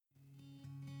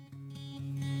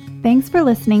Thanks for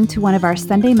listening to one of our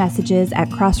Sunday messages at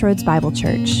Crossroads Bible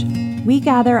Church. We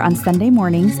gather on Sunday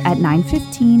mornings at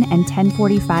 9:15 and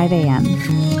 10:45 a.m.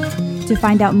 To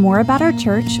find out more about our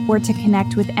church or to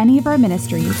connect with any of our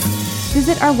ministries,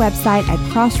 visit our website at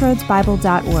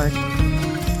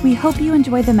crossroadsbible.org. We hope you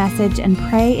enjoy the message and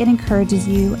pray it encourages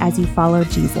you as you follow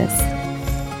Jesus.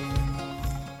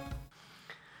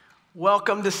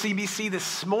 Welcome to CBC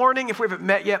this morning. If we haven't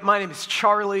met yet, my name is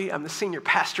Charlie. I'm the senior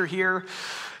pastor here.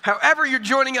 However you're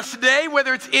joining us today,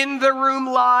 whether it's in the room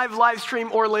live stream,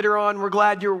 or later on, we're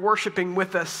glad you're worshiping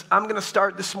with us. I'm going to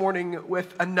start this morning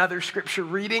with another scripture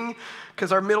reading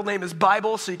because our middle name is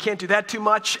Bible, so you can't do that too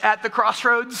much at the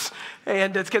Crossroads.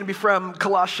 And it's going to be from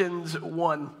Colossians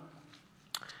 1. It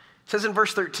says in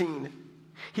verse 13,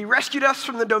 "He rescued us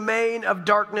from the domain of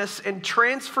darkness and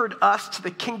transferred us to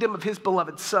the kingdom of his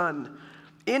beloved Son,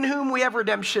 in whom we have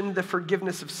redemption, the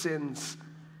forgiveness of sins.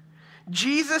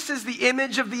 Jesus is the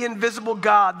image of the invisible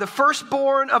God, the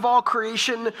firstborn of all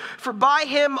creation. For by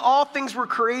him all things were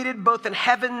created, both in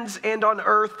heavens and on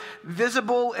earth,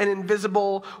 visible and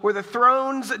invisible, whether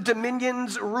thrones,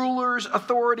 dominions, rulers,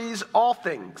 authorities, all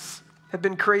things have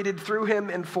been created through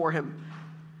him and for him.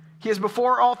 He is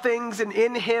before all things, and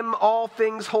in him all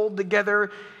things hold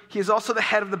together. He is also the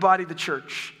head of the body of the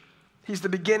church. He's the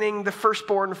beginning, the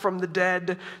firstborn from the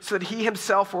dead, so that he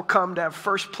himself will come to have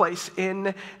first place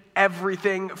in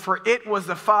everything. For it was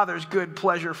the Father's good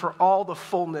pleasure for all the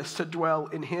fullness to dwell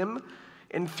in him,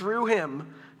 and through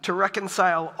him to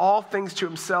reconcile all things to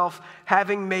himself,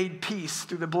 having made peace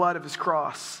through the blood of his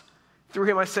cross. Through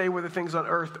him I say, whether things on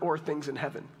earth or things in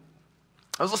heaven."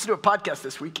 I was listening to a podcast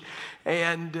this week,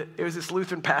 and it was this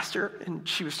Lutheran pastor, and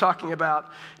she was talking about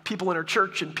people in her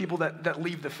church and people that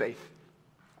leave the faith.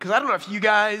 Because I don't know if you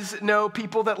guys know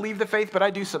people that leave the faith, but I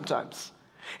do sometimes.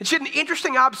 And she had an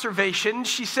interesting observation.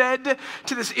 She said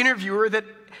to this interviewer that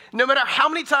no matter how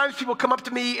many times people come up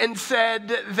to me and said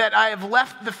that I have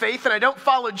left the faith and I don't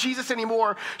follow Jesus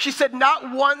anymore, she said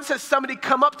not once has somebody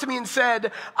come up to me and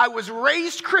said, I was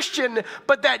raised Christian,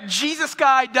 but that Jesus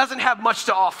guy doesn't have much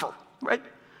to offer, right?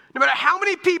 No matter how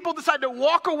many people decide to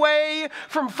walk away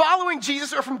from following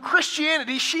Jesus or from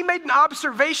Christianity, she made an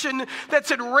observation that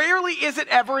said rarely is it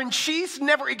ever, and she's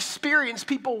never experienced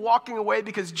people walking away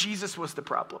because Jesus was the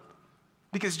problem.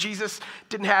 Because Jesus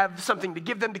didn't have something to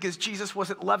give them, because Jesus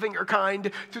wasn't loving or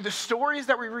kind, through the stories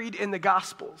that we read in the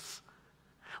Gospels.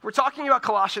 We're talking about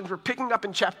Colossians. We're picking up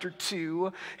in chapter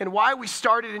 2, and why we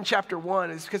started in chapter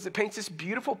 1 is because it paints this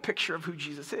beautiful picture of who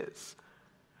Jesus is.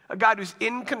 A God who's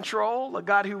in control, a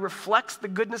God who reflects the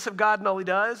goodness of God in all he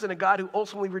does, and a God who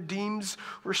ultimately redeems,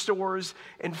 restores,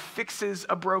 and fixes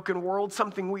a broken world,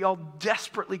 something we all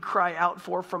desperately cry out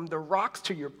for, from the rocks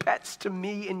to your pets to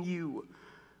me and you,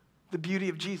 the beauty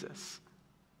of Jesus.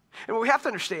 And what we have to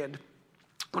understand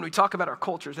when we talk about our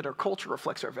culture is that our culture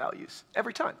reflects our values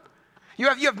every time. You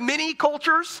have many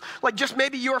cultures, like just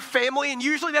maybe your family, and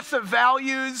usually that's the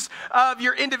values of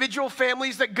your individual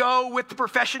families that go with the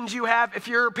professions you have. If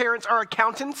your parents are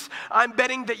accountants, I'm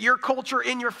betting that your culture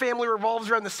in your family revolves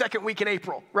around the second week in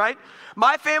April, right?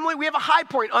 My family, we have a high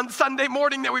point on Sunday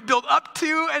morning that we build up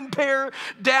to and pare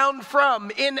down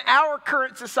from. In our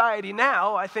current society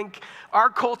now, I think our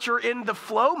culture in the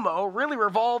flow-mo really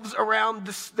revolves around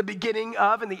the beginning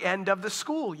of and the end of the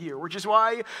school year, which is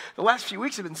why the last few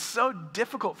weeks have been so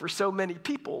difficult for so many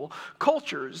people.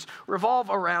 Cultures revolve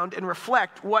around and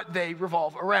reflect what they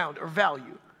revolve around or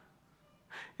value.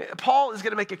 Paul is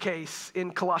going to make a case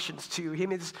in Colossians 2. He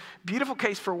made this beautiful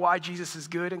case for why Jesus is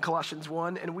good in Colossians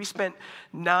 1, and we spent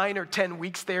 9 or 10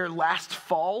 weeks there last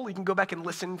fall. You can go back and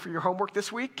listen for your homework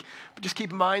this week, but just keep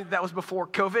in mind that was before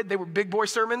COVID. They were big boy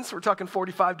sermons. We're talking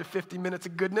 45 to 50 minutes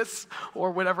of goodness,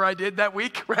 or whatever I did that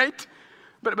week, right?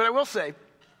 But I will say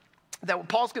that what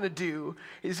Paul's going to do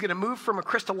is going to move from a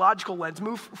Christological lens,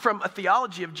 move from a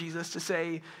theology of Jesus to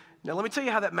say, now let me tell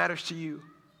you how that matters to you.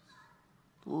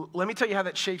 Let me tell you how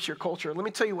that shapes your culture. Let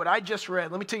me tell you what I just read.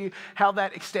 Let me tell you how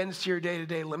that extends to your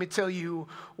day-to-day. Let me tell you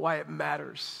why it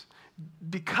matters.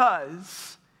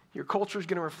 Because your culture is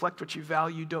going to reflect what you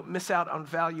value. Don't miss out on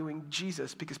valuing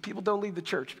Jesus, because people don't leave the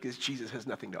church because Jesus has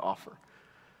nothing to offer.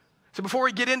 So before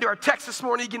we get into our text this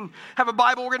morning, you can have a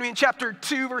Bible. We're going to be in chapter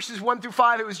 2, verses 1 through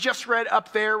 5. It was just read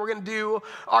up there. We're going to do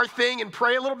our thing and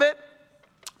pray a little bit,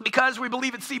 because we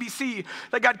believe at CBC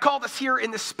that God called us here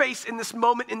in this space, in this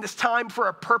moment, in this time for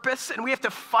a purpose, and we have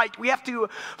to fight. We have to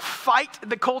fight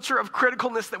the culture of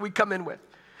criticalness that we come in with.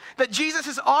 That Jesus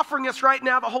is offering us right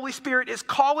now. The Holy Spirit is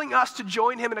calling us to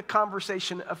join him in a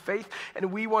conversation of faith,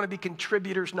 and we want to be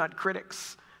contributors, not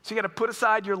critics. So you got to put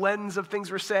aside your lens of things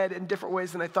were said in different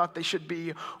ways than I thought they should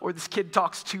be, or this kid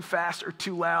talks too fast or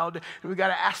too loud. And we got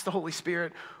to ask the Holy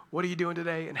Spirit, what are you doing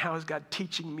today? And how is God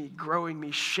teaching me, growing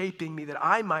me, shaping me, that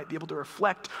I might be able to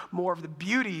reflect more of the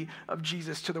beauty of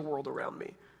Jesus to the world around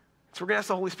me? So we're going to ask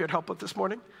the Holy Spirit help with this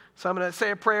morning. So I'm going to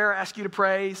say a prayer, ask you to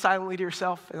pray silently to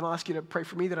yourself, and then I'll ask you to pray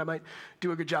for me that I might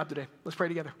do a good job today. Let's pray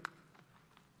together.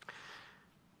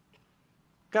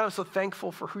 God, I'm so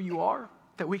thankful for who you are,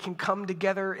 that we can come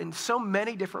together in so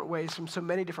many different ways from so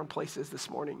many different places this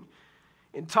morning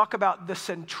and talk about the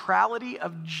centrality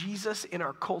of Jesus in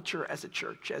our culture as a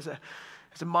church, as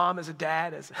a mom, as a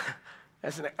dad,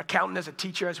 as an accountant, as a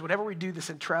teacher, as whatever we do, the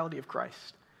centrality of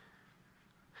Christ.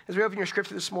 As we open your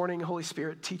scripture this morning, Holy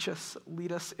Spirit, teach us,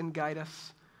 lead us, and guide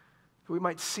us, that we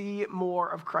might see more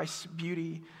of Christ's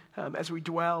beauty as we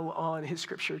dwell on his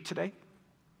scripture today.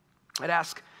 I'd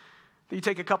ask that you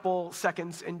take a couple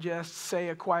seconds and just say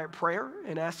a quiet prayer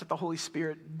and ask that the Holy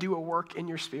Spirit do a work in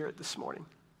your spirit this morning.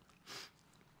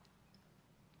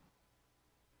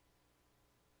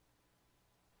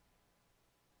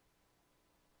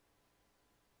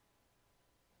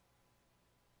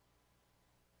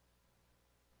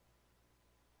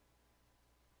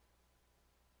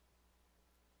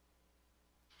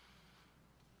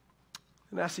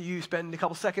 And I ask that you spend a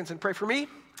couple seconds and pray for me,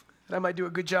 that I might do a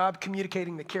good job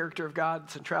communicating the character of God,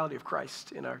 the centrality of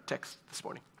Christ in our text this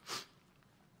morning.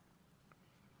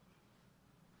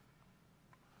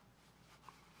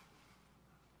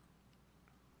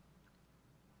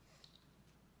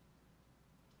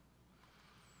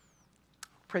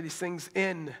 Pray these things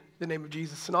in the name of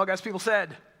Jesus. And all God's people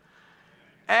said,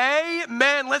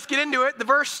 amen. Let's get into it.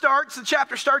 The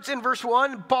chapter starts in verse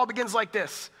 1, and Paul begins like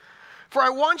this. For I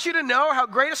want you to know how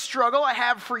great a struggle I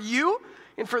have for you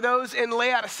and for those in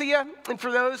Laodicea and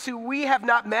for those who I have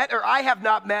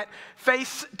not met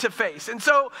face to face. And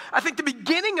so I think the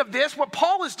beginning of this, what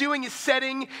Paul is doing is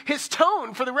setting his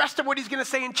tone for the rest of what he's going to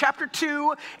say in chapter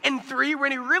 2 and 3,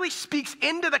 when he really speaks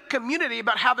into the community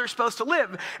about how they're supposed to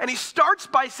live. And he starts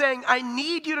by saying, I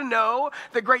need you to know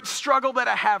the great struggle that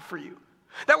I have for you.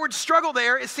 That word struggle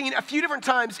there is seen a few different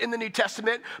times in the New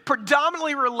Testament,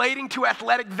 predominantly relating to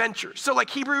athletic ventures. So like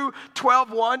Hebrew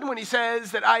 12:1, when he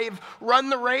says that I have run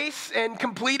the race and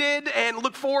completed and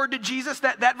look forward to Jesus,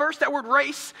 that verse, that word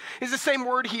race, is the same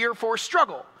word here for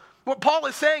struggle. What Paul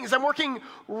is saying is I'm working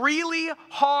really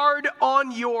hard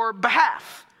on your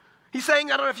behalf. He's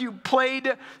saying, I don't know if you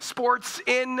played sports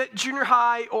in junior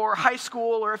high or high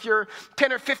school, or if you're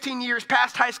 10 or 15 years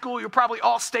past high school, you're probably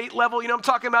all state level. You know, I'm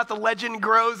talking about the legend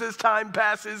grows as time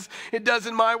passes. It does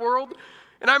in my world.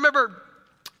 And I remember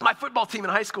my football team in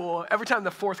high school, every time the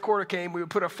fourth quarter came, we would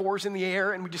put our fours in the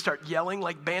air and we'd just start yelling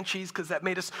like banshees because that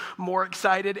made us more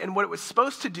excited. And what it was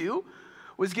supposed to do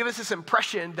was give us this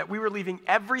impression that we were leaving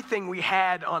everything we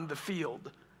had on the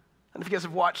field. And if you guys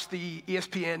have watched the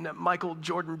ESPN Michael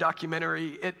Jordan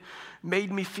documentary, it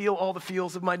made me feel all the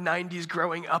feels of my 90s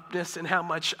growing upness and how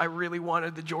much I really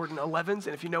wanted the Jordan 11s.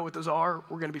 And if you know what those are,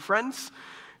 we're going to be friends.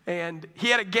 And he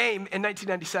had a game in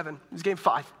 1997. It was game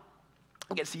 5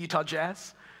 against the Utah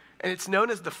Jazz. And it's known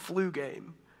as the flu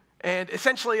game. And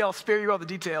essentially, I'll spare you all the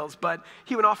details, but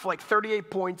he went off for like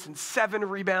 38 points and 7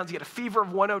 rebounds. He had a fever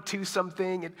of 102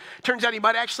 something. It turns out he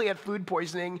might actually had food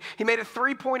poisoning. He made a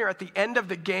 3-pointer at the end of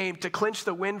the game to clinch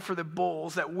the win for the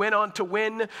Bulls that went on to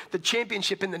win the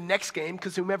championship in the next game,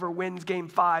 because whomever wins game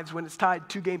 5s when it's tied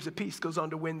 2 games apiece goes on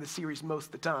to win the series most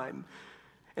of the time.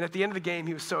 And at the end of the game,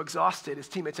 he was so exhausted, his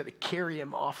teammates had to carry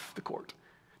him off the court.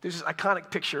 There's this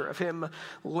iconic picture of him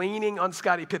leaning on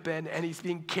Scottie Pippen, and he's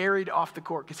being carried off the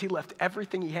court because he left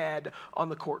everything he had on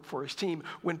the court for his team.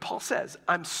 When Paul says,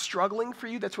 I'm struggling for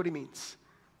you, that's what he means.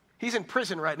 He's in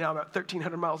prison right now about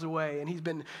 1,300 miles away, and he's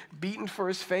been beaten for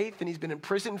his faith, and he's been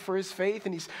imprisoned for his faith,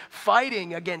 and he's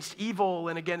fighting against evil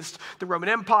and against the Roman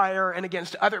Empire and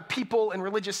against other people and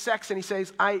religious sects, and he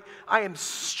says, I am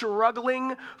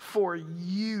struggling for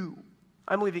you.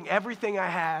 I'm leaving everything I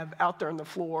have out there on the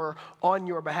floor on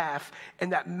your behalf,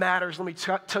 and that matters. Let me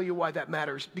tell you why that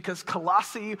matters. Because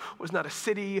Colossae was not a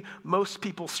city most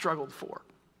people struggled for.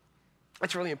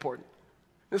 That's really important.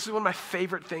 This is one of my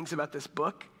favorite things about this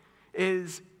book,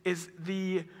 is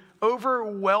the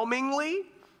overwhelmingly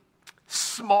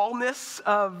smallness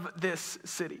of this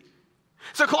city.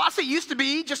 So Colossae used to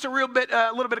be, just a little bit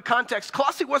of context,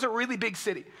 Colossae was a really big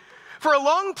city. For a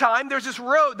long time, there's this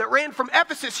road that ran from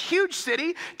Ephesus, huge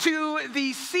city, to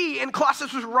the sea, and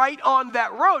Colossus was right on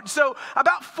that road. So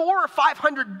about 400 or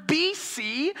 500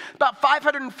 BC, about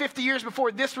 550 years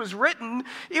before this was written,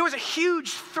 it was a huge,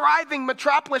 thriving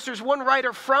metropolis. There's one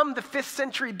writer from the 5th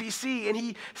century BC, and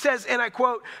he says, and I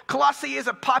quote, "Colossae is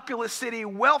a populous city,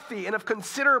 wealthy and of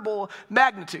considerable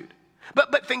magnitude."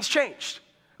 But things changed.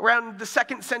 Around the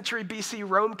 2nd century BC,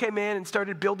 Rome came in and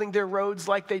started building their roads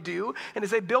like they do. And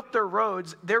as they built their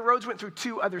roads went through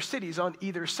 2 other cities on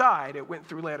either side. It went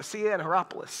through Laodicea and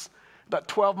Hierapolis, about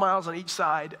 12 miles on each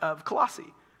side of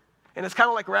Colossae. And it's kind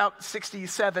of like Route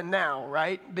 67 now,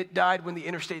 right? That died when the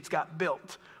interstates got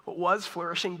built. What was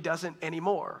flourishing doesn't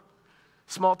anymore.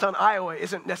 Small town Iowa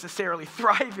isn't necessarily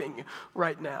thriving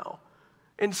right now.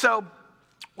 And so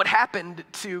what happened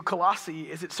to Colossae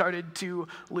is it started to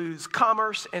lose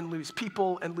commerce and lose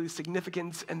people and lose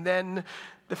significance. And then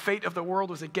the fate of the world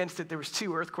was against it. There was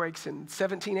 2 earthquakes in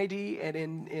 17 AD and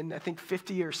in I think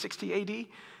 50 or 60 AD.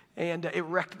 And it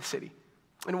wrecked the city.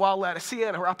 And while Laodicea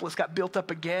and Hierapolis got built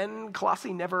up again,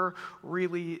 Colossae never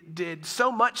really did.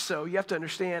 So much so, you have to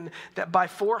understand that by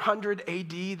 400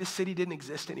 AD, the city didn't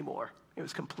exist anymore. It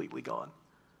was completely gone.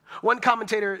 One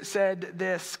commentator said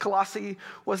this: Colossae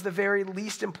was the very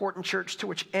least important church to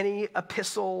which any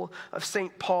epistle of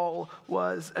St. Paul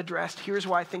was addressed. Here's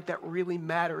why I think that really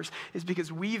matters, is because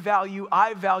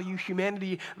I value,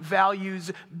 humanity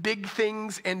values big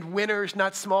things and winners,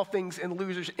 not small things and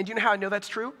losers. And do you know how I know that's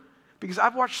true? Because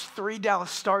I've watched 3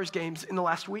 Dallas Stars games in the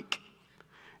last week.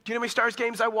 Do you know how many Stars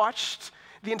games I watched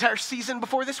the entire season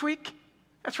before this week?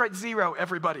 That's right, 0,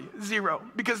 everybody, 0.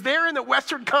 Because they're in the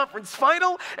Western Conference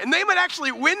Final, and they might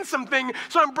actually win something.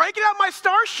 So I'm breaking out my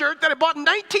Stars shirt that I bought in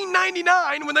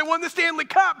 1999 when they won the Stanley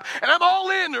Cup, and I'm all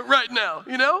in right now,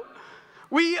 you know?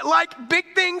 We like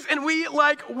big things, and we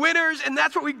like winners, and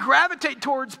that's what we gravitate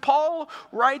towards. Paul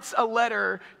writes a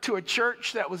letter to a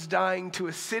church that was dying, to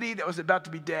a city that was about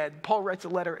to be dead. Paul writes a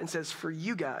letter and says, for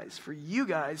you guys,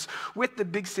 with the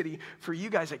big city, for you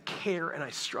guys, I care and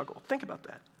I struggle. Think about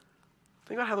that.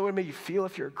 Think about how that would make you feel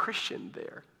if you're a Christian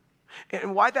there.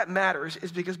 And why that matters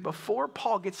is because before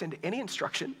Paul gets into any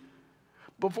instruction,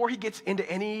 before he gets into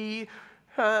any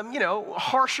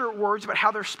harsher words about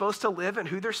how they're supposed to live and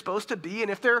who they're supposed to be,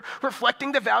 and if they're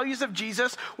reflecting the values of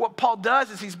Jesus, what Paul does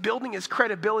is he's building his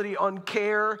credibility on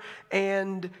care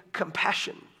and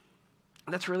compassion.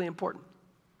 And that's really important.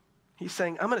 He's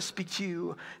saying, I'm going to speak to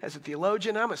you as a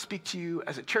theologian. I'm going to speak to you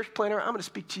as a church planner. I'm going to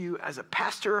speak to you as a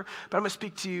pastor, but I'm going to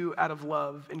speak to you out of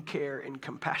love and care and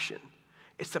compassion.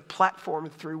 It's the platform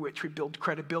through which we build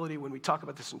credibility when we talk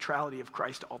about the centrality of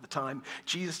Christ all the time.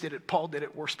 Jesus did it. Paul did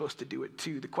it. We're supposed to do it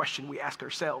too. The question we ask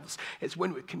ourselves is,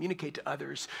 when we communicate to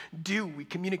others, do we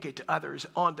communicate to others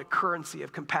on the currency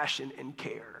of compassion and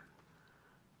care?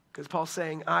 Because Paul's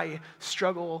saying, I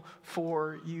struggle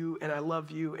for you and I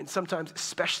love you. And sometimes,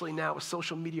 especially now with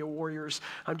social media warriors,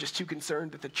 I'm just too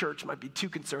concerned that the church might be too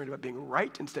concerned about being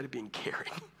right instead of being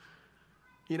caring.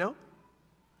 You know?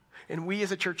 And we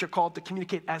as a church are called to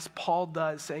communicate as Paul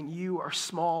does, saying you are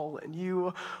small and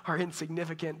you are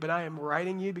insignificant, but I am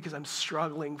writing you because I'm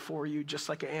struggling for you just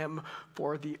like I am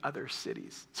for the other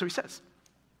cities. So he says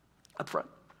up front,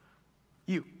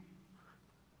 you,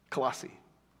 Colossae,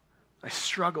 I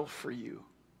struggle for you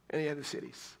and the other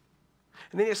cities.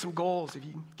 And then he has some goals if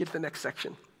you get to the next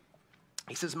section.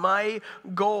 He says, my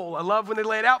goal, I love when they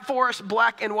lay it out for us,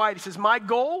 black and white. He says, my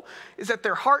goal is that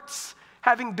their hearts,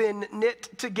 having been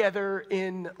knit together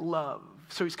in love.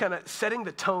 So he's kind of setting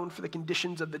the tone for the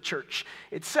conditions of the church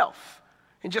itself.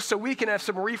 And just so we can have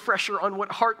some refresher on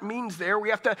what heart means there, we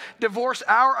have to divorce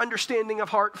our understanding of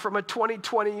heart from a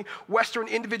 2020 Western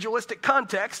individualistic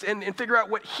context and figure out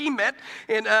what he meant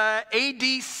in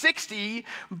AD 60,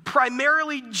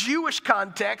 primarily Jewish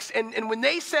context. And when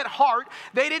they said heart,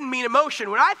 they didn't mean emotion.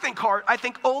 When I think heart, I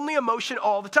think only emotion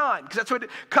all the time, because that's what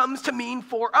it comes to mean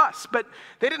for us. But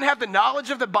they didn't have the knowledge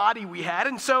of the body we had.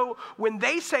 And so when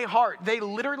they say heart, they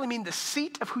literally mean the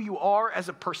seat of who you are as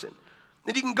a person.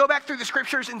 And you can go back through the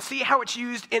scriptures and see how it's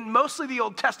used in mostly the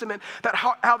Old Testament, that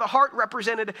how the heart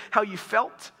represented how you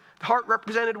felt, the heart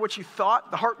represented what you thought,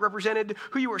 the heart represented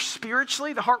who you were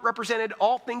spiritually, the heart represented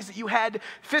all things that you had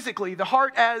physically. The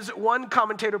heart, as one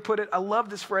commentator put it, I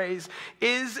love this phrase,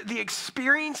 is the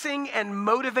experiencing and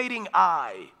motivating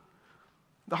eye.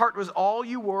 The heart was all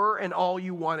you were and all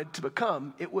you wanted to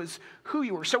become. It was who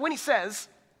you were. So when he says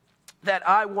that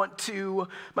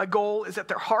my goal is that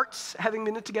their hearts, having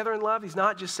been knit together in love, he's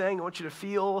not just saying, I want you to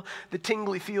feel the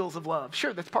tingly feels of love.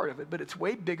 Sure, that's part of it, but it's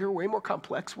way bigger, way more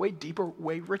complex, way deeper,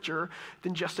 way richer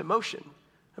than just emotion.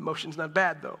 Emotion's not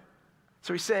bad, though.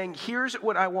 So he's saying, here's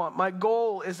what I want. My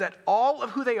goal is that all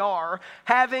of who they are,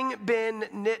 having been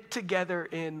knit together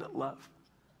in love.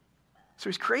 So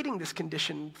he's creating this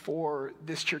condition for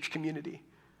this church community,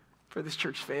 for this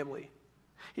church family.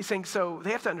 He's saying, so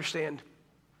they have to understand,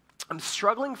 I'm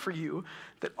struggling for you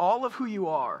that all of who you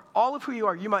are,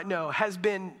 you might know, has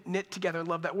been knit together in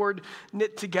love. That word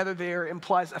knit together there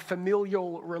implies a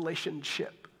familial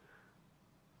relationship.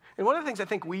 And one of the things I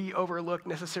think we overlook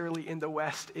necessarily in the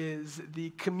West is the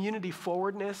community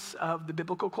forwardness of the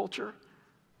biblical culture.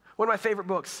 One of my favorite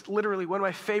books, literally one of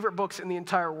my favorite books in the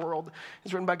entire world,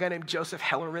 is written by a guy named Joseph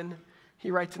Hellerman.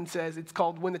 He writes and says, it's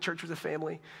called When the Church Was a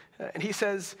Family. And he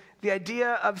says, the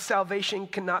idea of salvation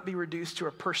cannot be reduced to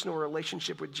a personal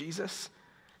relationship with Jesus.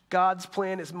 God's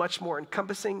plan is much more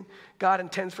encompassing. God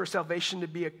intends for salvation to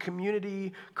be a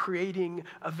community-creating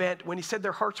event. When he said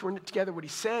their hearts were knit together, what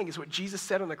he's saying is what Jesus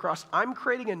said on the cross. I'm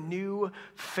creating a new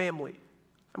family.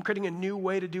 I'm creating a new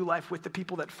way to do life with the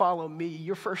people that follow me.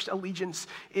 Your first allegiance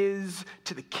is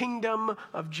to the kingdom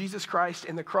of Jesus Christ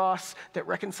and the cross that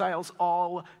reconciles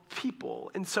all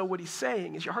people. And so what he's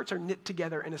saying is your hearts are knit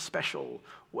together in a special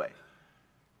way.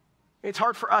 It's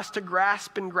hard for us to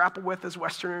grasp and grapple with as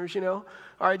Westerners,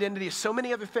 Our identity is so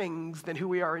many other things than who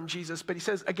we are in Jesus. But he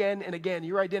says again and again,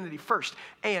 your identity first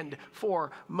and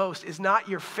foremost is not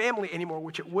your family anymore,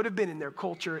 which it would have been in their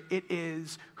culture. It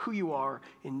is who you are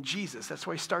in Jesus. That's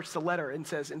why he starts the letter and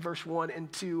says in verse 1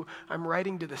 and 2, I'm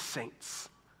writing to the saints,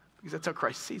 because that's how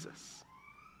Christ sees us.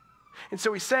 And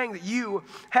so he's saying that you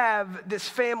have this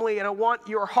family, and I want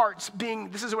your hearts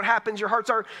this is what happens, your hearts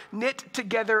are knit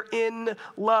together in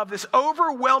love. This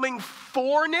overwhelming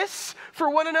forness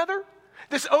for one another,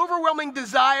 this overwhelming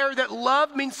desire that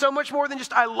love means so much more than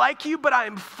just I like you, but I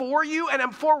am for you, and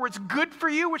I'm for what's good for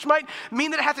you, which might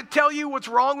mean that I have to tell you what's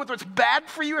wrong with what's bad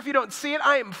for you if you don't see it.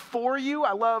 I am for you.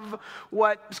 I love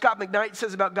what Scott McKnight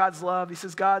says about God's love. He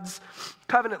says God's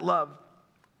covenant love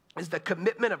is the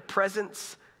commitment of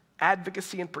presence,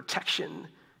 advocacy, and protection.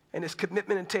 And his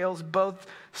commitment entails both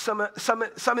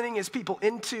summoning his people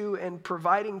into and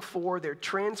providing for their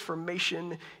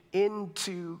transformation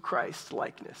into Christ's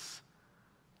likeness.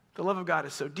 The love of God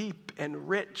is so deep and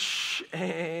rich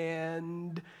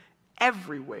and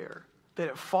everywhere that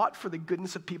it fought for the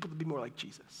goodness of people to be more like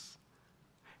Jesus.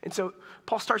 And so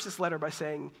Paul starts this letter by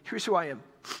saying, here's who I am.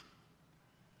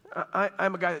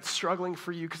 I'm a guy that's struggling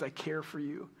for you because I care for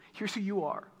you. Here's who you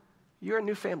are. You're a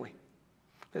new family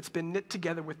that's been knit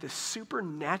together with this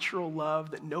supernatural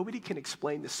love that nobody can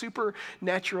explain, the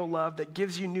supernatural love that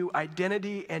gives you new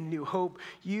identity and new hope.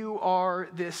 You are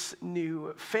this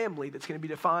new family that's going to be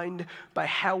defined by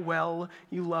how well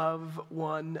you love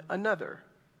one another.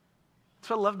 That's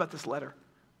what I love about this letter.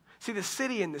 See, the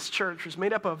city in this church was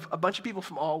made up of a bunch of people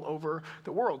from all over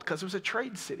the world because it was a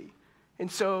trade city.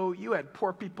 And so you had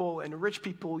poor people and rich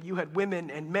people, you had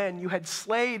women and men, you had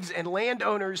slaves and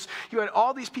landowners, you had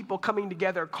all these people coming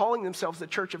together, calling themselves the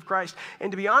Church of Christ.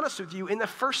 And to be honest with you, in the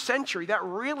first century, that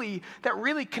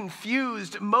really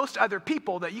confused most other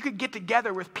people, that you could get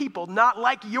together with people not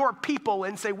like your people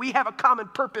and say, we have a common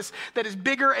purpose that is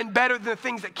bigger and better than the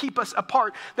things that keep us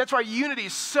apart. That's why unity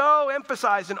is so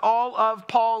emphasized in all of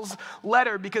Paul's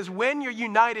letter, because when you're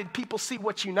united, people see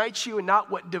what unites you and not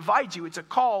what divides you. It's a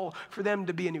call for them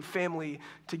to be a new family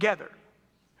together.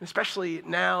 And especially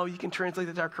now, you can translate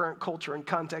that to our current culture and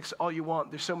context all you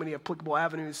want. There's so many applicable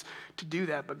avenues to do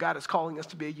that, but God is calling us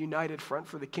to be a united front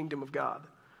for the kingdom of God.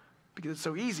 Because it's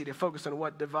so easy to focus on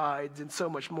what divides and so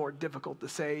much more difficult to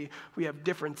say we have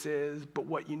differences, but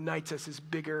what unites us is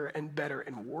bigger and better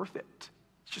and worth it.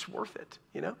 It's just worth it,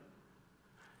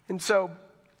 And so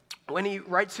when he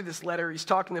writes through this letter, he's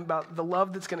talking about the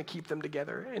love that's going to keep them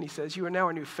together. And he says, you are now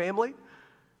a new family.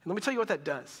 And let me tell you what that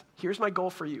does. Here's my goal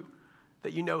for you.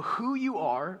 That you know who you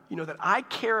are, you know that I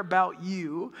care about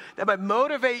you, that might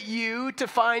motivate you to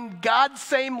find God's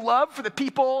same love for the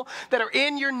people that are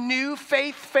in your new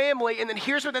faith family. And then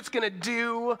here's what that's going to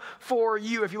do for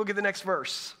you. If you look at the next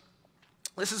verse.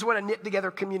 This is what a knit together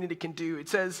community can do. It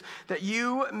says that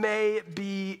you may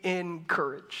be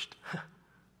encouraged.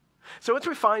 So once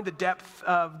we find the depth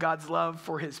of God's love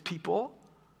for his people,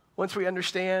 once we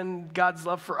understand God's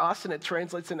love for us and it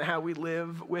translates into how we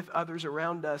live with others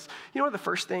around us, you know what the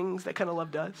first things that kind of love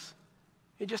does?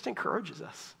 It just encourages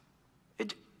us.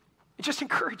 It just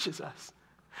encourages us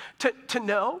to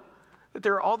know that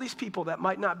there are all these people that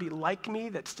might not be like me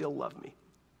that still love me.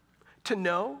 To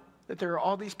know that there are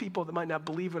all these people that might not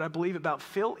believe what I believe about,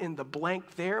 fill in the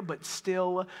blank there, but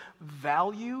still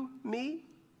value me.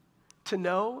 To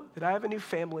know that I have a new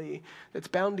family that's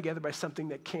bound together by something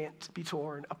that can't be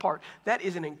torn apart. That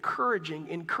is an encouraging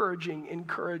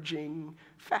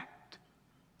fact.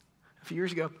 few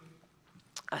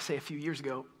years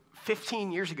ago,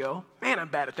 15 years ago. Man, I'm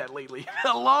bad at that lately.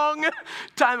 A long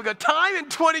time ago. Time in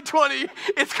 2020,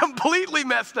 it's completely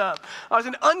messed up. I was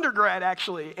an undergrad,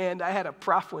 actually, and I had a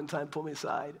prof one time pull me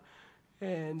aside.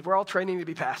 And we're all training to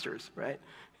be pastors, right?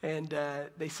 And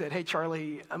they said, hey,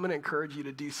 Charlie, I'm going to encourage you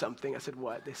to do something. I said,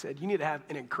 what? They said, you need to have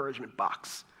an encouragement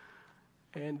box.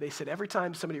 And they said, every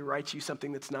time somebody writes you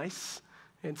something that's nice,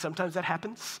 and sometimes that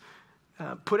happens,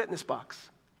 put it in this box.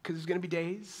 Because there's going to be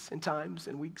days and times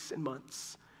and weeks and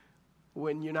months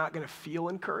when you're not going to feel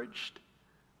encouraged,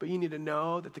 but you need to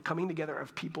know that the coming together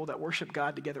of people that worship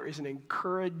God together is an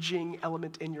encouraging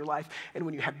element in your life. And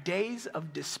when you have days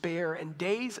of despair and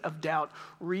days of doubt,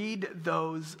 read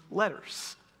those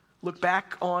letters. Look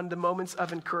back on the moments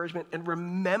of encouragement and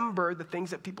remember the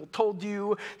things that people told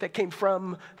you that came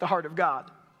from the heart of God.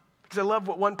 Because I love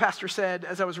what one pastor said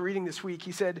as I was reading this week.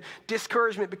 He said,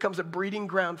 discouragement becomes a breeding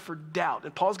ground for doubt.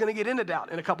 And Paul's going to get into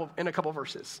doubt in a couple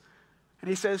verses. And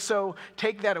he says, so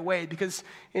take that away, because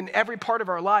in every part of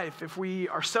our life, if we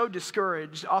are so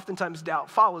discouraged, oftentimes doubt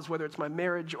follows, whether it's my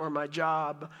marriage or my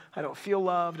job. I don't feel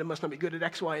loved. I must not be good at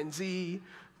X, Y, and Z.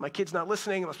 My kid's not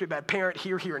listening. I must be a bad parent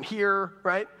here, and here,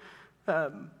 right?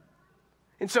 And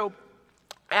so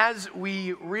as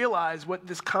we realize what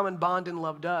this common bond in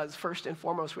love does, first and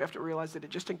foremost, we have to realize that it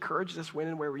just encourages us when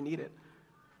and where we need it.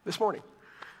 This morning,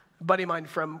 a buddy of mine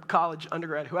from college,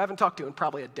 undergrad, who I haven't talked to in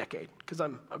probably a decade, because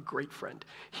I'm a great friend.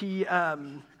 He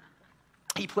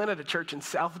planted a church in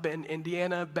South Bend,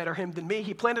 Indiana. Better him than me.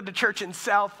 He planted a church in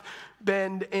South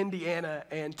Bend, Indiana,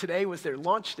 and today was their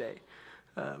launch day.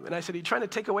 And I said, are you trying to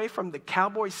take away from the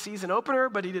Cowboys season opener?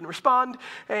 But he didn't respond.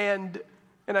 And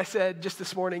I said just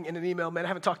this morning in an email, man, I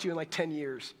haven't talked to you in like 10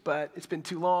 years, but it's been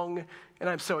too long, and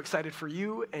I'm so excited for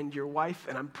you and your wife,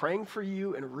 and I'm praying for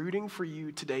you and rooting for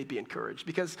you today. Be encouraged,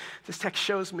 because this text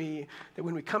shows me that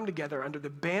when we come together under the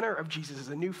banner of Jesus as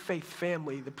a new faith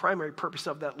family, the primary purpose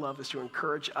of that love is to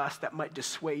encourage us that might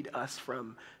dissuade us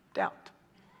from doubt.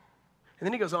 And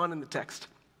then he goes on in the text.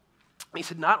 He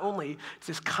said, not only does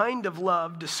this kind of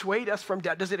love dissuade us from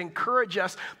doubt, does it encourage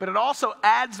us, but it also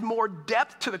adds more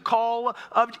depth to the call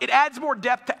of, it adds more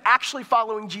depth to actually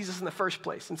following Jesus in the first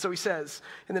place. And so he says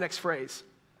in the next phrase,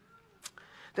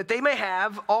 that they may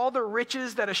have all the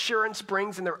riches that assurance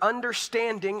brings in their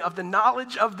understanding of the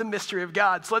knowledge of the mystery of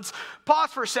God. So let's pause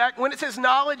for a sec. When it says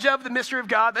knowledge of the mystery of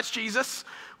God, that's Jesus.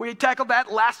 We tackled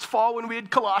that last fall when we did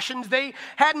Colossians. They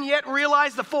hadn't yet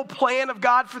realized the full plan of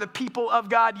God for the people of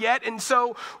God yet. And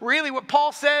so really what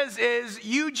Paul says is,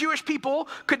 you Jewish people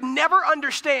could never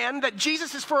understand that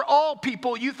Jesus is for all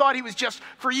people. You thought he was just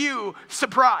for you.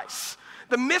 Surprise.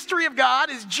 The mystery of God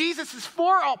is Jesus is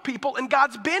for all people, and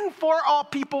God's been for all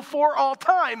people for all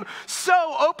time.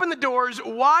 So open the doors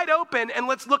wide open, and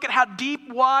let's look at how deep,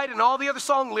 wide, and all the other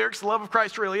song lyrics the love of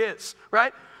Christ really is,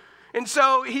 right? And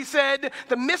so he said,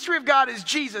 the mystery of God is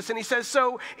Jesus. And he says,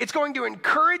 so it's going to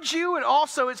encourage you, and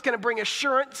also it's going to bring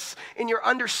assurance in your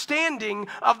understanding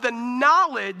of the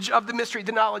knowledge of the mystery,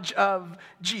 the knowledge of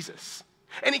Jesus.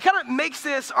 And he kind of makes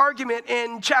this argument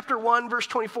in chapter 1, verse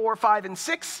 24, 5, and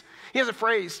 6. He has a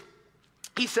phrase.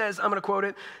 He says, I'm going to quote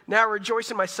it, now I rejoice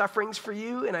in my sufferings for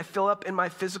you, and I fill up in my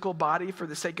physical body for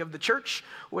the sake of the church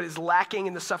what is lacking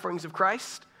in the sufferings of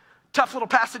Christ. Tough little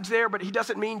passage there, but he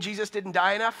doesn't mean Jesus didn't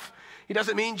die enough. He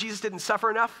doesn't mean Jesus didn't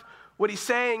suffer enough. What he's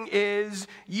saying is,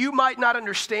 you might not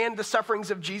understand the sufferings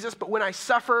of Jesus, but when I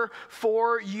suffer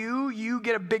for you, you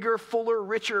get a bigger, fuller,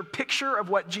 richer picture of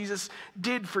what Jesus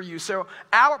did for you. So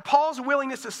Paul's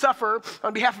willingness to suffer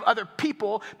on behalf of other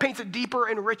people paints a deeper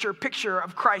and richer picture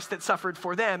of Christ that suffered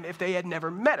for them if they had never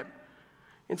met him.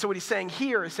 And so what he's saying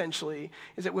here, essentially,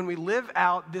 is that when we live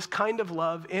out this kind of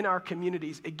love in our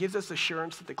communities, it gives us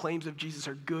assurance that the claims of Jesus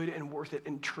are good and worth it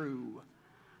and true.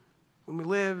 When we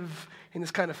live in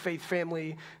this kind of faith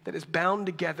family that is bound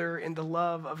together in the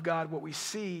love of God, what we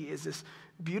see is this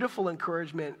beautiful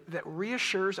encouragement that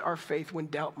reassures our faith when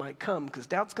doubt might come, because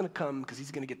doubt's going to come because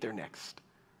he's going to get there next.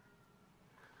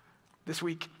 This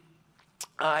week,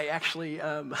 I actually,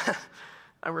 I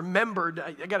remembered,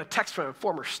 I got a text from a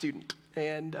former student,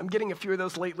 and I'm getting a few of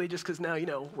those lately just because now,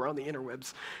 we're on the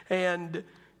interwebs. And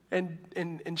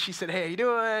she said, hey, how you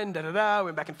doing? Da-da-da.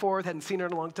 Went back and forth, hadn't seen her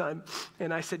in a long time.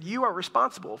 And I said, you are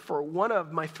responsible for one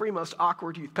of my 3 most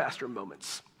awkward youth pastor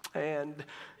moments. And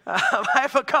I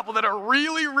have a couple that are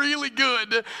really, really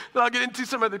good that I'll get into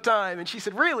some other time. And she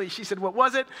said, really? She said, what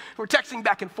was it? We're texting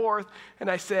back and forth. And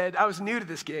I said, I was new to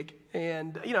this gig.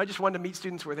 And, I just wanted to meet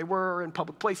students where they were in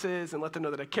public places and let them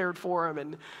know that I cared for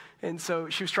them. And so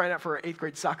she was trying out for her 8th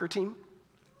grade soccer team.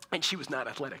 And she was not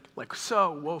athletic, like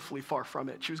so woefully far from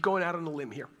it. She was going out on a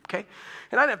limb here, okay?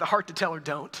 And I didn't have the heart to tell her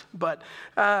don't, but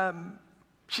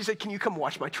she said, can you come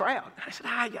watch my tryout? And I said,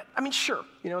 yeah. I mean, sure.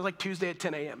 It was like Tuesday at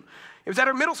 10 a.m. It was at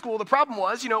her middle school. The problem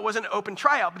was, it wasn't an open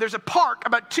tryout, but there's a park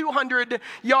about 200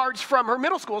 yards from her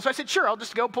middle school. So I said, sure, I'll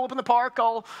just go pull up in the park.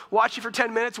 I'll watch you for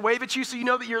 10 minutes, wave at you so you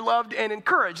know that you're loved and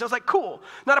encouraged. And I was like, cool,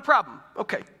 not a problem.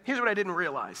 Okay, here's what I didn't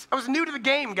realize. I was new to the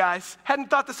game, guys. Hadn't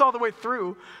thought this all the way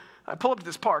through. I pull up to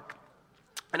this park,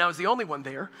 and I was the only one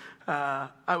there.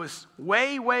 I was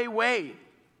way, way, way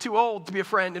too old to be a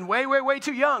friend and way, way, way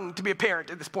too young to be a parent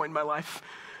at this point in my life.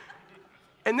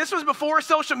 And this was before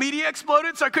social media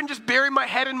exploded, so I couldn't just bury my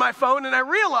head in my phone. And I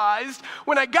realized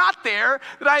when I got there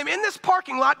that I am in this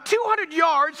parking lot 200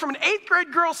 yards from an 8th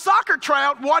grade girls soccer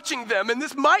tryout watching them, and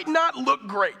this might not look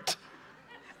great.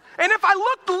 And if I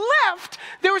looked left,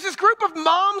 there was this group of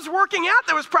moms working out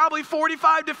that was probably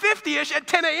 45 to 50-ish at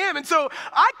 10 a.m. And so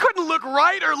I couldn't look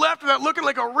right or left without looking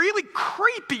like a really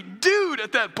creepy dude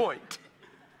at that point.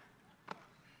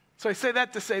 So I say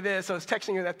that to say this. I was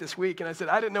texting her that this week, and I said,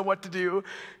 I didn't know what to do.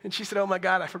 And she said, oh my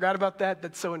God, I forgot about that.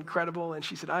 That's so incredible. And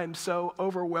she said, I am so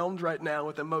overwhelmed right now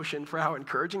with emotion for how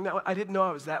encouraging that was. I didn't know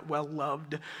I was that well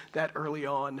loved that early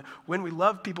on. When we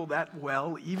love people that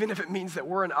well, even if it means that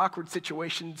we're in awkward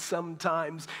situations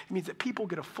sometimes, it means that people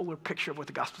get a fuller picture of what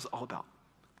the gospel is all about.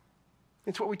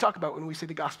 It's what we talk about when we say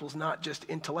the gospel is not just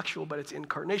intellectual, but it's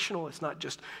incarnational. It's not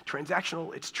just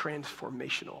transactional, it's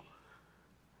transformational.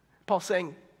 Paul's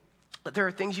saying, but there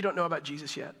are things you don't know about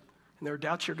Jesus yet, and there are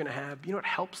doubts you're going to have. You know what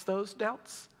helps those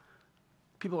doubts?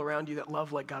 People around you that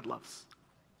love like God loves.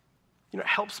 It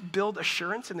helps build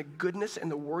assurance in the goodness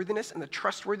and the worthiness and the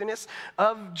trustworthiness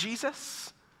of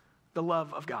Jesus, the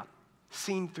love of God,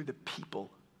 seen through the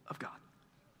people of God.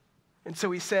 And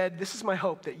so he said, this is my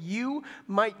hope, that you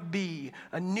might be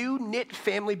a new knit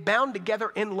family bound together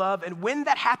in love. And when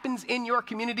that happens in your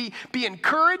community, be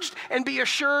encouraged and be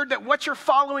assured that what you're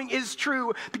following is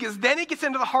true, because then he gets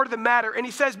into the heart of the matter. And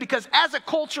he says, because as a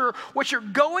culture, what you're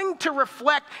going to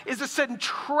reflect is the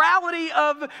centrality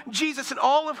of Jesus and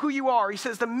all of who you are. He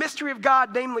says, the mystery of God,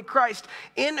 namely Christ,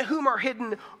 in whom are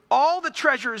hidden all the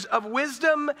treasures of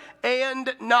wisdom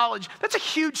and knowledge. That's a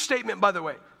huge statement, by the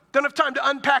way. Don't have time to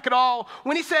unpack it all.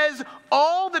 When he says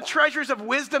all the treasures of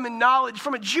wisdom and knowledge,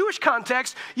 from a Jewish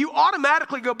context, you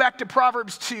automatically go back to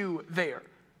Proverbs 2 there.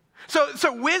 So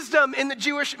wisdom in the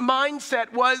Jewish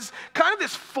mindset was kind of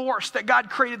this force that God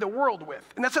created the world with.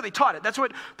 And that's how they taught it. That's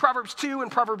what Proverbs 2 and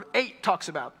Proverbs 8 talks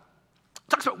about. It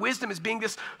talks about wisdom as being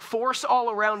this force all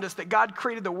around us that God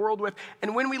created the world with.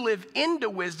 And when we live into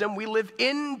wisdom, we live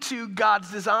into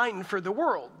God's design for the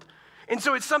world. And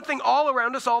so it's something all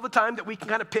around us all the time that we can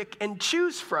kind of pick and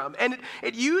choose from. And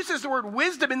it uses the word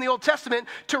wisdom in the Old Testament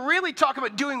to really talk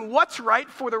about doing what's right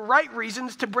for the right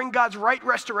reasons to bring God's right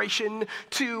restoration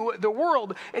to the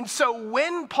world. And so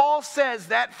when Paul says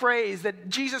that phrase, that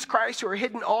Jesus Christ, who are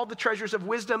hidden all the treasures of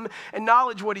wisdom and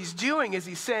knowledge, what he's doing is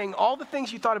he's saying all the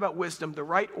things you thought about wisdom, the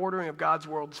right ordering of God's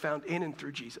world is found in and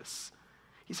through Jesus.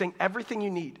 He's saying everything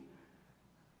you need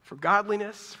for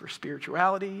godliness, for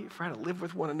spirituality, for how to live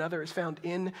with one another is found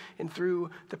in and through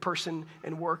the person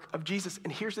and work of Jesus.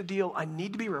 And here's the deal, I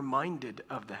need to be reminded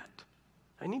of that.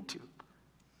 I need to.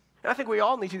 And I think we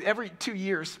all need to. Every 2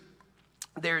 years,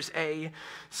 there's a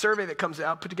survey that comes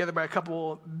out, put together by a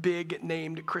couple big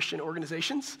named Christian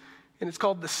organizations, and it's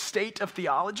called The State of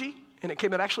Theology, and it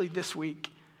came out actually this week.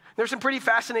 There's some pretty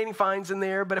fascinating finds in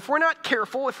there, but if we're not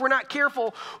careful,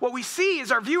 what we see is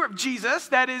our view of Jesus,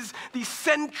 that is the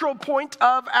central point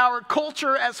of our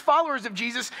culture as followers of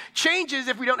Jesus, changes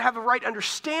if we don't have the right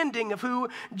understanding of who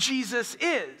Jesus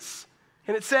is.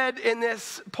 And it said in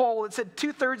this poll, it said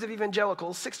 2/3 of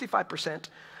evangelicals, 65%,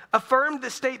 affirmed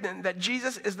the statement that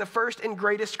Jesus is the first and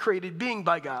greatest created being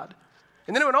by God.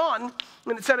 And then it went on,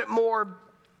 and it said it more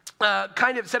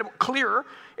said it clearer.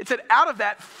 It said out of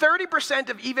that, 30%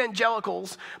 of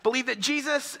evangelicals believe that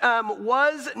Jesus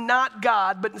was not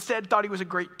God, but instead thought he was a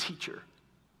great teacher.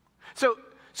 So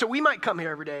we might come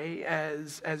here every day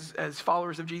as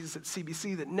followers of Jesus at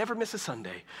CBC that never miss a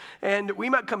Sunday. And we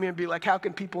might come here and be like, how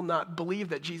can people not believe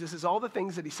that Jesus is all the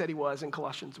things that he said he was in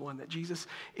Colossians 1, that Jesus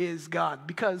is God?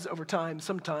 Because over time,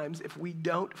 sometimes, if we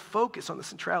don't focus on the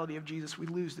centrality of Jesus, we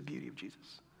lose the beauty of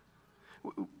Jesus.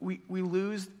 We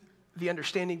lose the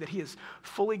understanding that he is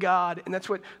fully God, and that's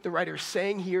what the writer is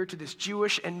saying here to this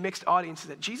Jewish and mixed audience, is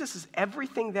that Jesus is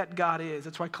everything that God is.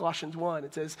 That's why Colossians 1,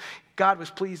 it says, God was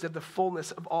pleased of the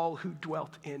fullness of all who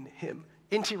dwelt in him.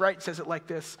 N.T. Wright says it like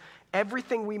this: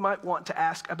 everything we might want to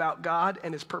ask about God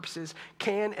and his purposes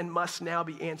can and must now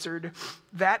be answered.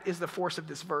 That is the force of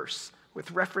this verse. with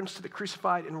reference to the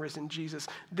crucified and risen Jesus.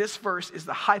 This verse is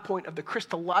the high point of the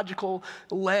Christological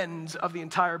lens of the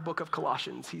entire book of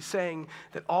Colossians. He's saying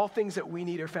that all things that we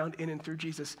need are found in and through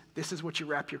Jesus. This is what you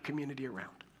wrap your community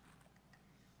around.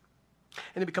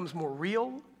 And it becomes more real,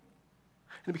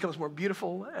 and it becomes more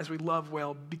beautiful as we love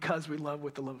well because we love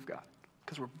with the love of God,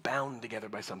 because we're bound together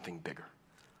by something bigger.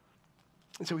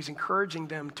 And so he's encouraging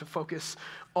them to focus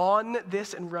on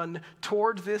this and run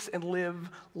towards this and live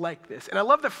like this. And I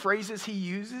love the phrases he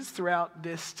uses throughout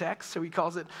this text. So he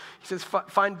says,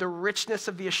 find the richness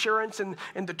of the assurance and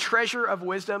the treasure of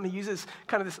wisdom. He uses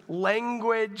kind of this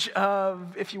language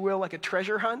of, if you will, like a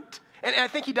treasure hunt. And I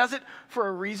think he does it for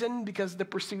a reason, because the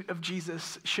pursuit of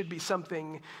Jesus should be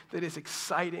something that is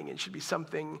exciting and should be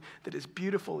something that is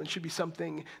beautiful and should be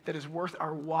something that is worth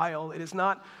our while. It is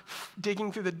not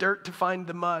digging through the dirt to find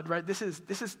the mud, right? This is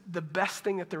the best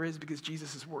thing that there is because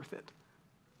Jesus is worth it.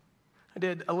 I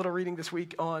did a little reading this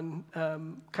week on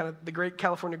kind of the great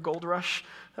California gold rush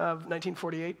of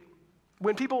 1948.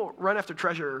 When people run after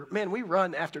treasure, man, we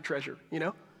run after treasure, you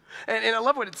know? And I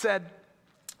love what it said.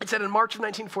 It said in March of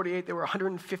 1948, there were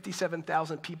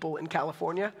 157,000 people in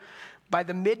California. By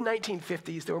the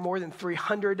mid-1950s, there were more than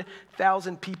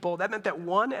 300,000 people. That meant that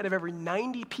 1 out of every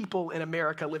 90 people in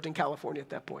America lived in California at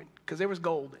that point, because there was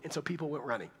gold, and so people went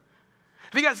running.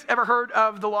 Have you guys ever heard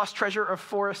of the lost treasure of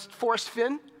Forrest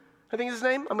Finn? I think is his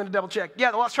name. I'm going to double check. Yeah,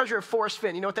 the lost treasure of Forrest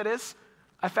Finn. You know what that is?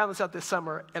 I found this out this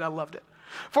summer, and I loved it.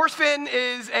 Forrest Finn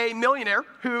is a millionaire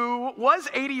who was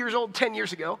 80 years old 10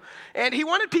 years ago, and he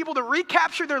wanted people to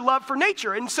recapture their love for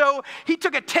nature. And so he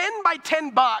took a 10 by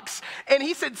 10 box, and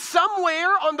he said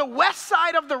somewhere on the west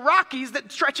side of the Rockies that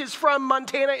stretches from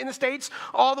Montana in the States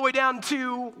all the way down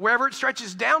to wherever it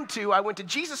stretches down to. I went to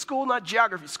Jesus school, not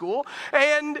geography school,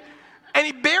 and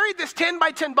he buried this 10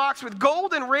 by 10 box with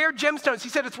gold and rare gemstones. He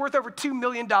said it's worth over $2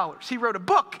 million. He wrote a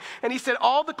book, and he said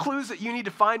all the clues that you need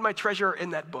to find my treasure are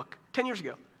in that book. 10 years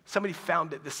ago, somebody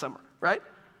found it this summer, right?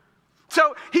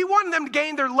 So he wanted them to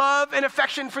gain their love and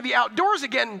affection for the outdoors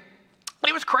again.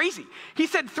 It was crazy. He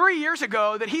said 3 years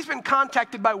ago that he's been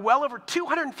contacted by well over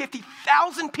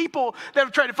 250,000 people that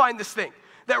have tried to find this thing,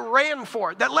 that ran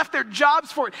for it, that left their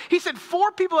jobs for it. He said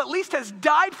 4 people at least has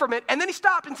died from it, and then he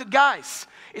stopped and said, guys,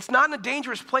 it's not in a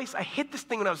dangerous place. I hid this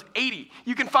thing when I was 80.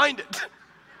 You can find it.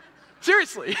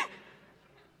 Seriously.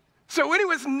 So when he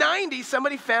was 90,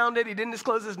 somebody found it. He didn't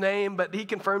disclose his name, but he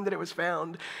confirmed that it was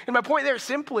found. And my point there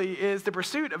simply is the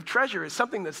pursuit of treasure is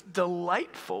something that's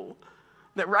delightful,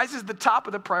 that rises to the top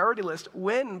of the priority list.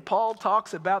 When Paul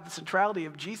talks about the centrality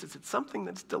of Jesus, it's something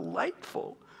that's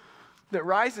delightful, that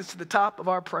rises to the top of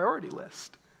our priority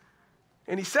list.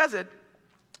 And he says it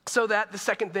so that the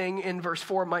second thing in verse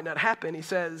 4 might not happen. He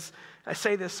says, I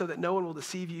say this so that no one will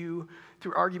deceive you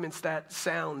through arguments that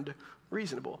sound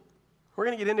reasonable. We're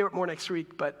going to get into it more next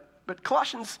week, but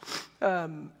Colossians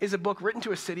is a book written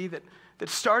to a city that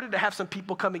started to have some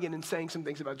people coming in and saying some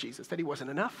things about Jesus, that he wasn't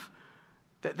enough,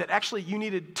 that actually you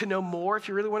needed to know more if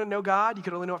you really want to know God. You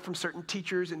could only know it from certain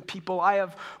teachers and people. I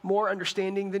have more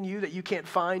understanding than you that you can't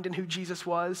find in who Jesus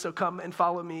was, so come and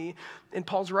follow me. And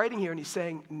Paul's writing here, and he's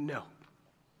saying, no,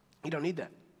 you don't need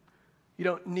that. You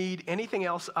don't need anything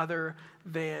else other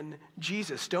than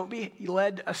Jesus. Don't be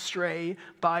led astray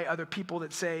by other people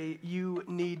that say you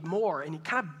need more. And he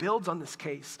kind of builds on this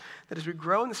case that as we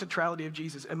grow in the centrality of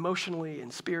Jesus emotionally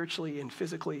and spiritually and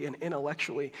physically and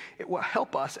intellectually, it will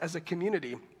help us as a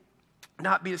community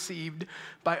not be deceived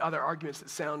by other arguments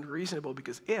that sound reasonable.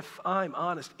 Because if I'm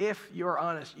honest, if you're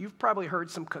honest, you've probably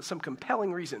heard some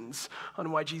compelling reasons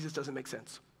on why Jesus doesn't make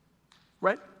sense,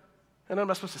 right? I know I'm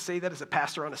not supposed to say that as a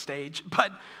pastor on a stage,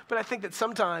 but I think that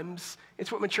sometimes it's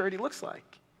what maturity looks like.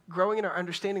 Growing in our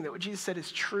understanding that what Jesus said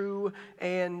is true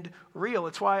and real.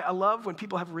 It's why I love when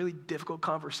people have really difficult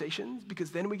conversations, because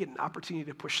then we get an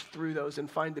opportunity to push through those and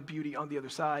find the beauty on the other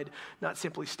side, not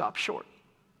simply stop short.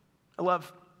 I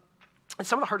love, and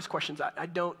some of the hardest questions I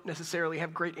don't necessarily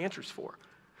have great answers for.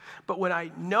 But when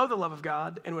I know the love of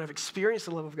God and when I've experienced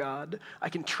the love of God, I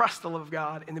can trust the love of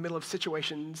God in the middle of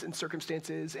situations and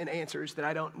circumstances and answers that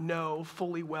I don't know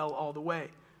fully well all the way.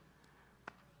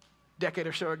 A decade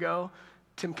or so ago,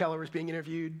 Tim Keller was being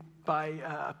interviewed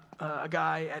by a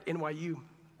guy at NYU.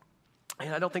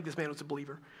 And I don't think this man was a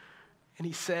believer. And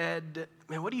he said,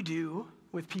 man, what do you do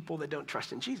with people that don't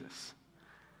trust in Jesus?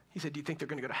 He said, do you think they're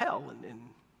going to go to hell? And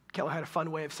Keller had a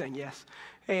fun way of saying yes.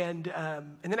 And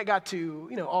then it got to,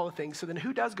 all the things. So then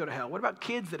who does go to hell? What about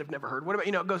kids that have never heard? What about,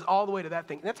 it goes all the way to that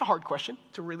thing. And that's a hard question.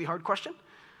 It's a really hard question.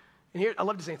 And here, I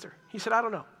loved his answer. He said, I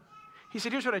don't know. He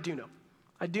said, here's what I do know.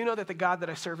 I do know that the God that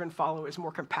I serve and follow is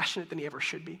more compassionate than he ever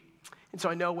should be. And so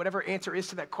I know whatever answer is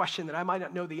to that question that I might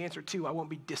not know the answer to, I won't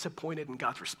be disappointed in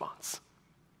God's response.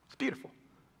 It's beautiful.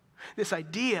 This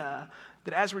idea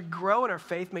that as we grow in our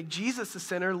faith, make Jesus the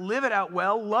center, live it out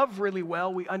well, love really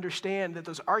well, we understand that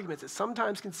those arguments that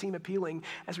sometimes can seem appealing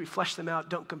as we flesh them out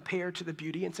don't compare to the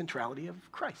beauty and centrality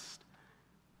of Christ.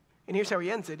 And here's how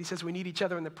he ends it. He says we need each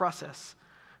other in the process.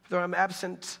 Though I'm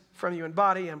absent from you in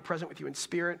body, I'm present with you in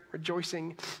spirit,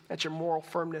 rejoicing at your moral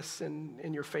firmness and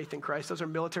in your faith in Christ. Those are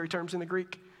military terms in the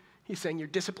Greek. He's saying you're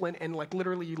disciplined and like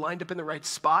literally you lined up in the right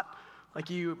spot. Like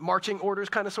you marching orders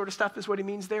kind of sort of stuff is what he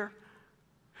means there.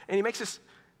 And he makes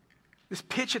this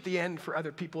pitch at the end for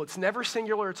other people. It's never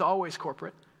singular, it's always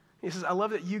corporate. He says, I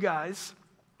love that you guys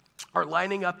are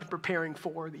lining up and preparing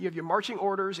for, that you have your marching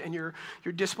orders and you're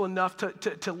disciplined enough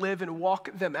to live and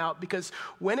walk them out, because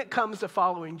when it comes to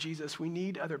following Jesus, we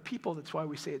need other people. That's why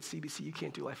we say at CBC, you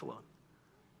can't do life alone.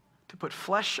 To put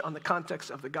flesh on the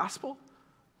context of the gospel,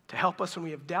 to help us when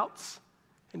we have doubts,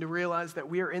 and to realize that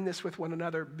we are in this with one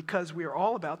another because we are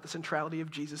all about the centrality of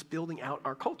Jesus building out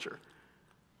our culture,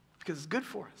 because it's good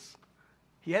for us.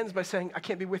 He ends by saying, I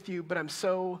can't be with you, but I'm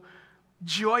so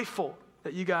joyful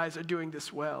that you guys are doing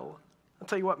this well. I'll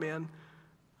tell you what, man,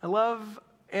 I love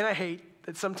and I hate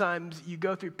that sometimes you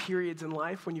go through periods in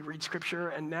life when you read scripture,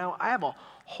 and now I have a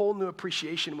whole new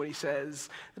appreciation when he says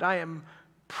that I am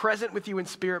present with you in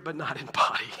spirit, but not in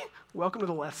body. Welcome to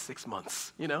the last 6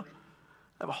 months, I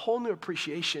have a whole new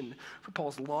appreciation for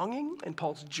Paul's longing and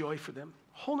Paul's joy for them.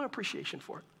 A whole new appreciation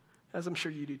for it, as I'm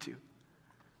sure you do too.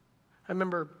 I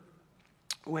remember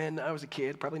when I was a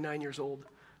kid, probably 9 years old,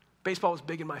 baseball was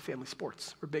big in my family.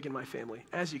 Sports were big in my family,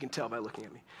 as you can tell by looking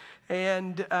at me.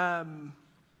 And I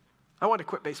wanted to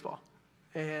quit baseball.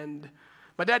 And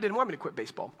my dad didn't want me to quit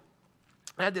baseball.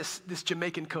 I had this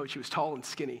Jamaican coach who was tall and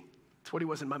skinny. That's what he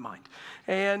was in my mind.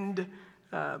 And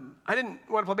I didn't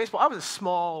want to play baseball. I was a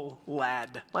small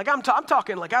lad. Like I'm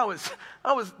talking like I was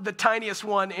the tiniest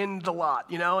one in the lot,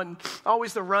 and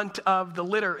always the runt of the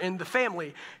litter in the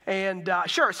family. And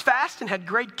sure, it's fast and had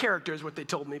great character is what they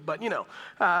told me, but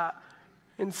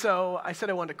and so I said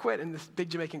I wanted to quit, and this big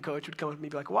Jamaican coach would come up to me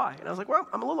and be like, why? And I was like, well,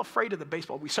 I'm a little afraid of the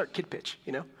baseball. We start kid pitch,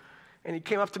 And he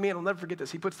came up to me, and I'll never forget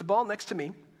this. He puts the ball next to me.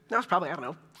 And I was probably,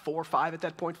 4 or 5 at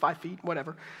that point, 5 feet,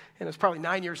 whatever. And I was probably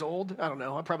 9 years old. I don't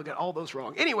know. I probably got all those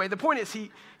wrong. Anyway, the point is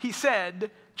he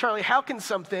said, Charlie, how can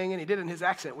something, and he did it in his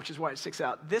accent, which is why it sticks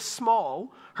out, this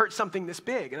small hurt something this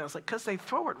big? And I was like, because they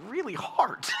throw it really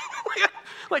hard.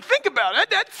 Like, think about it.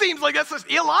 That seems like that's just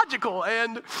illogical.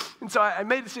 And so I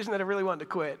made a decision that I really wanted to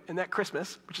quit. And that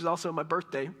Christmas, which is also my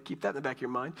birthday, keep that in the back of your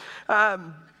mind,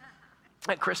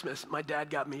 at Christmas, my dad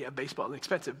got me an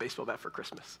expensive baseball bat for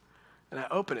Christmas. And I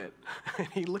opened it, and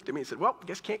he looked at me and said, well, I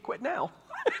guess can't quit now.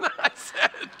 And I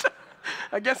said,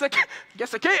 I guess I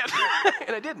can't.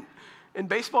 And I didn't. And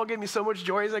baseball gave me so much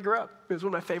joy as I grew up. It was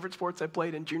one of my favorite sports I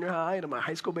played in junior high and on my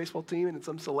high school baseball team and in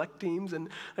some select teams, and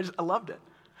I loved it.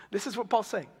 This is what Paul's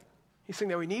saying. He's saying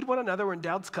that we need one another when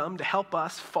doubts come to help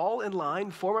us fall in line,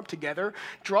 form up together,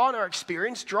 draw on our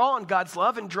experience, draw on God's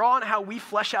love, and draw on how we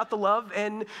flesh out the love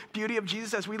and beauty of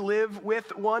Jesus as we live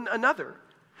with one another.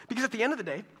 Because at the end of the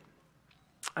day,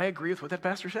 I agree with what that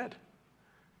pastor said.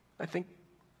 I think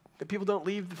that people don't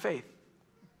leave the faith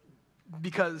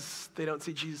because they don't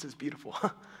see Jesus as beautiful.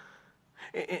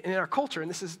 In our culture, and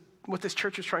this is what this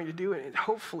church is trying to do, and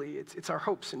hopefully it's our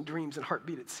hopes and dreams and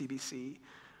heartbeat at CBC.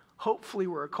 Hopefully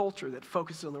we're a culture that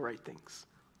focuses on the right things,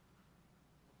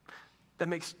 that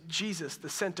makes Jesus the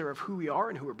center of who we are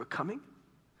and who we're becoming,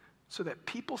 so that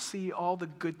people see all the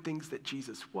good things that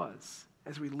Jesus was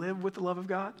as we live with the love of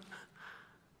God,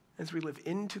 as we live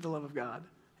into the love of God,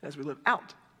 and as we live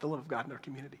out the love of God in our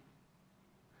community.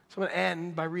 So I'm going to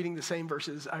end by reading the same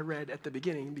verses I read at the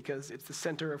beginning, because it's the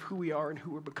center of who we are and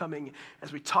who we're becoming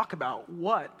as we talk about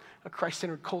what a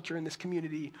Christ-centered culture in this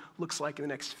community looks like in the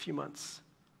next few months.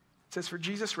 It says, for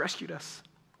Jesus rescued us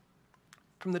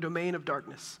from the domain of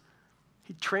darkness.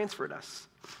 He transferred us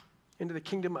into the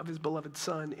kingdom of his beloved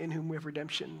Son, in whom we have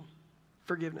redemption,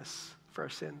 forgiveness for our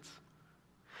sins.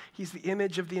 He's the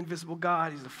image of the invisible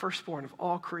God. He's the firstborn of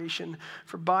all creation.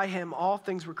 For by him all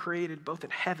things were created, both in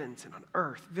heavens and on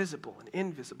earth, visible and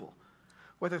invisible.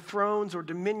 Whether thrones or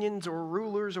dominions or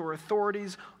rulers or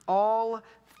authorities, all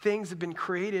things have been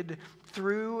created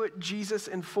through Jesus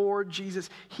and for Jesus.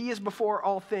 He is before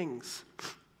all things,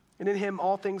 and in him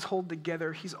all things hold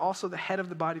together. He's also the head of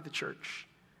the body of the church.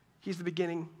 He's the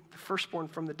beginning, the firstborn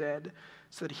from the dead,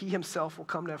 so that he himself will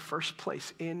come to have first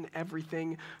place in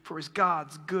everything. For it is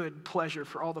God's good pleasure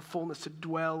for all the fullness to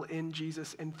dwell in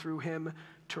Jesus, and through him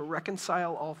to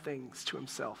reconcile all things to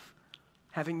himself,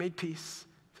 having made peace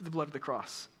through the blood of the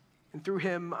cross. And through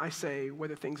him, I say,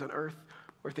 whether things on earth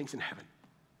or things in heaven.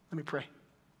 Let me pray.